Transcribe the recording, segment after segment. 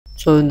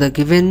So in the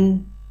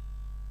given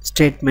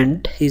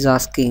statement he is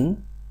asking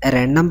a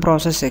random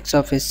process x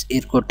of s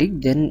ergodic,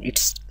 then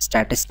its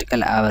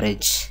statistical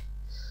average.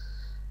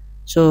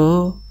 So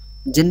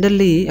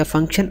generally a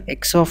function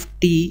x of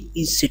t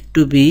is said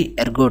to be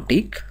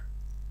ergodic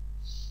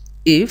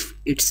if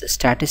its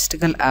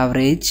statistical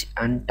average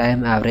and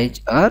time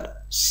average are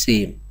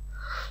same.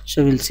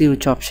 So we'll see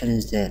which option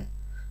is there.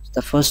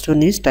 The first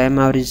one is time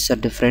averages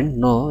are different.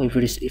 No,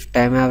 if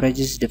time average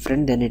is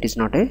different, then it is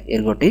not a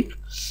ergodic.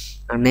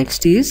 And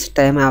next is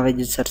time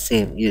averages are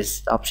same.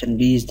 Yes, option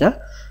B is the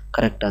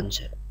correct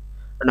answer.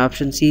 And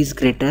option C is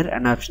greater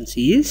and option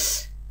C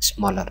is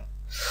smaller.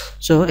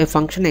 So a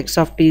function x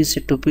of t is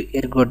said to be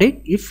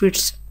ergodic if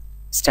its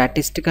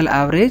statistical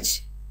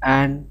average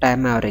and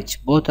time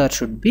average both are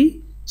should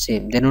be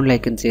same. Then only I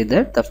can say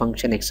that the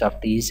function x of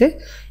t is a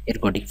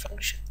ergodic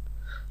function.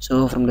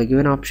 So from the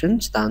given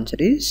options, the answer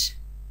is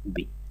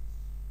B.